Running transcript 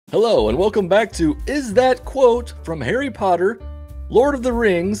Hello and welcome back to Is That Quote from Harry Potter, Lord of the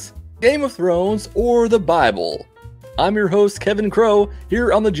Rings, Game of Thrones, or the Bible? I'm your host Kevin Crow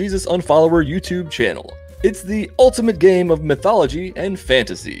here on the Jesus Unfollower YouTube channel. It's the ultimate game of mythology and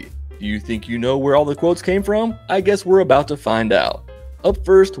fantasy. Do you think you know where all the quotes came from? I guess we're about to find out. Up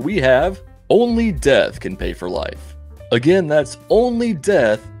first we have, only death can pay for life. Again, that's only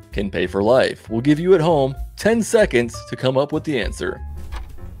death can pay for life. We'll give you at home 10 seconds to come up with the answer.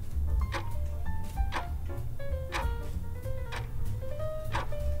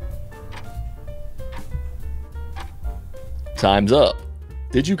 Time's up.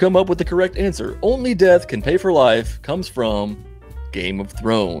 Did you come up with the correct answer? Only death can pay for life comes from Game of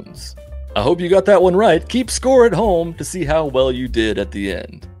Thrones. I hope you got that one right. Keep score at home to see how well you did at the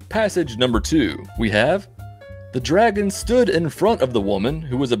end. Passage number 2. We have, the dragon stood in front of the woman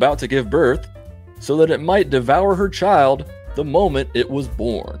who was about to give birth so that it might devour her child the moment it was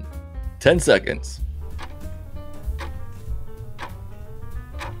born. 10 seconds.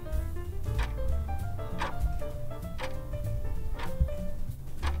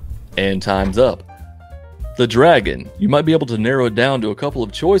 And time's up. The dragon. You might be able to narrow it down to a couple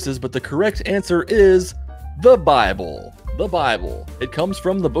of choices, but the correct answer is the Bible. The Bible. It comes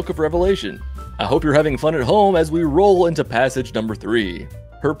from the book of Revelation. I hope you're having fun at home as we roll into passage number 3.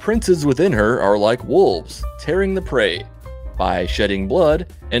 Her princes within her are like wolves, tearing the prey by shedding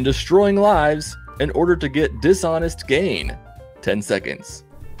blood and destroying lives in order to get dishonest gain. 10 seconds.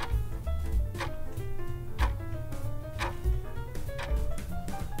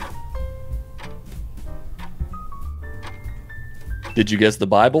 Did you guess the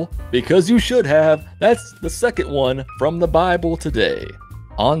Bible? Because you should have. That's the second one from the Bible today.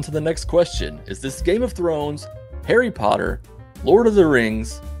 On to the next question. Is this Game of Thrones, Harry Potter, Lord of the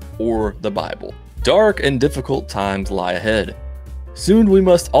Rings, or the Bible? Dark and difficult times lie ahead. Soon we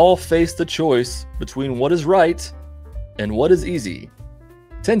must all face the choice between what is right and what is easy.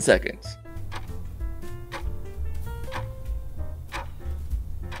 10 seconds.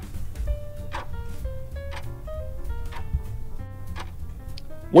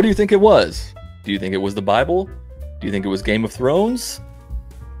 What do you think it was? Do you think it was the Bible? Do you think it was Game of Thrones?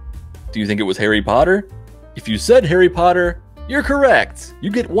 Do you think it was Harry Potter? If you said Harry Potter, you're correct. You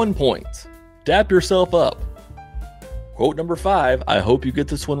get 1 point. Dap yourself up. Quote number 5, I hope you get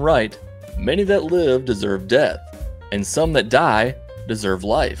this one right. Many that live deserve death, and some that die deserve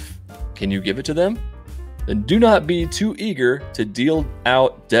life. Can you give it to them? Then do not be too eager to deal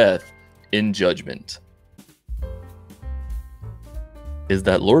out death in judgment. Is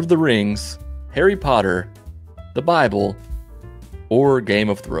that Lord of the Rings, Harry Potter, the Bible, or Game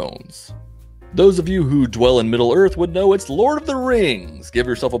of Thrones? Those of you who dwell in Middle Earth would know it's Lord of the Rings. Give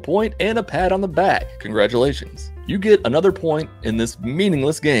yourself a point and a pat on the back. Congratulations. You get another point in this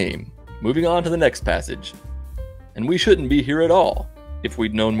meaningless game. Moving on to the next passage. And we shouldn't be here at all if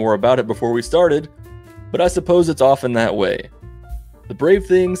we'd known more about it before we started, but I suppose it's often that way. The brave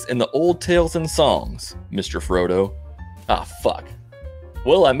things in the old tales and songs, Mr. Frodo. Ah, fuck.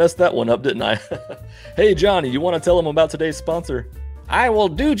 Well, I messed that one up, didn't I? Hey, Johnny, you want to tell them about today's sponsor? I will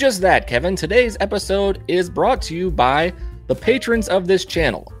do just that, Kevin. Today's episode is brought to you by the patrons of this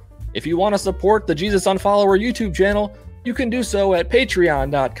channel. If you want to support the Jesus Unfollower YouTube channel, you can do so at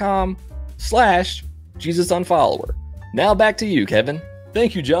patreon.com/JesusUnfollower. Now back to you, Kevin.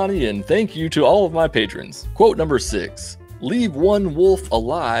 Thank you, Johnny, and thank you to all of my patrons. Quote number 6, leave one wolf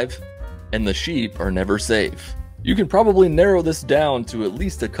alive and the sheep are never safe. You can probably narrow this down to at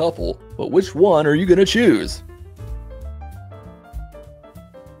least a couple, but which one are you going to choose?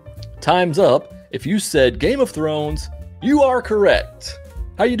 Time's up. If you said Game of Thrones, you are correct.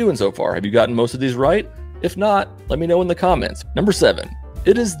 How you doing so far? Have you gotten most of these right? If not, let me know in the comments. Number 7.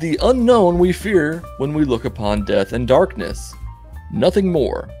 It is the unknown we fear when we look upon death and darkness. Nothing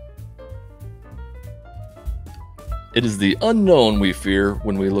more. It is the unknown we fear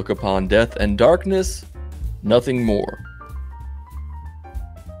when we look upon death and darkness. Nothing more.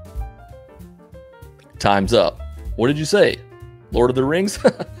 Time's up. What did you say? Lord of the Rings?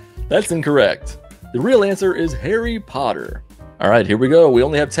 That's incorrect. The real answer is Harry Potter. Alright, here we go. We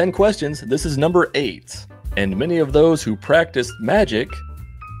only have 10 questions. This is number 8. And many of those who practiced magic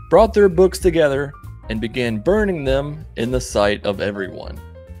brought their books together and began burning them in the sight of everyone.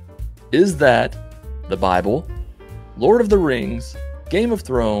 Is that the Bible, Lord of the Rings, Game of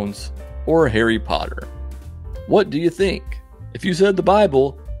Thrones, or Harry Potter? What do you think? If you said the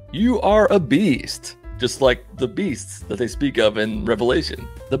Bible, you are a beast, just like the beasts that they speak of in Revelation.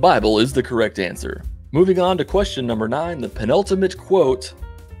 The Bible is the correct answer. Moving on to question number 9, the penultimate quote,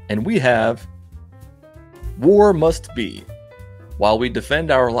 and we have, war must be. while we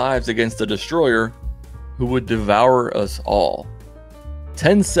defend our lives against a destroyer who would devour us all.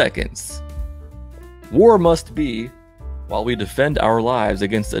 10 seconds. War must be while we defend our lives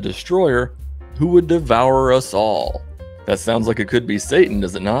against a destroyer who would devour us all. That sounds like it could be Satan,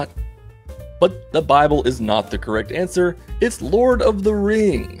 does it not? But the Bible is not the correct answer. It's Lord of the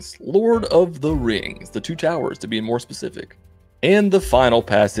Rings. Lord of the Rings. The Two Towers, to be more specific. And the final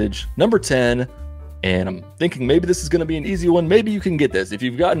passage, number 10. And I'm thinking maybe this is going to be an easy one. Maybe you can get this. If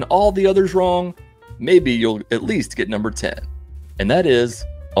you've gotten all the others wrong, maybe you'll at least get number 10. And that is,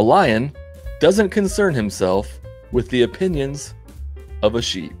 a lion doesn't concern himself with the opinions of a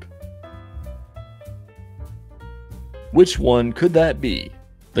sheep. Which one could that be?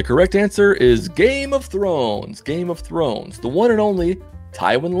 The correct answer is Game of Thrones. Game of Thrones. The one and only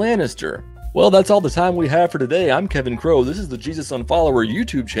Tywin Lannister. Well, that's all the time we have for today. I'm Kevin Crow. This is the Jesus Unfollower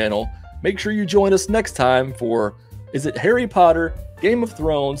YouTube channel. Make sure you join us next time for, is it Harry Potter, Game of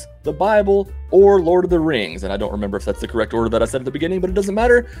Thrones, the Bible, or Lord of the Rings? And I don't remember if that's the correct order that I said at the beginning, but it doesn't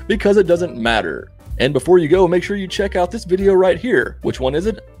matter because it doesn't matter. And before you go, make sure you check out this video right here. Which one is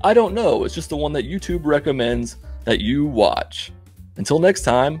it? I don't know. It's just the one that YouTube recommends that you watch. Until next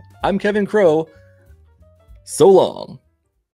time, I'm Kevin Crow. So long.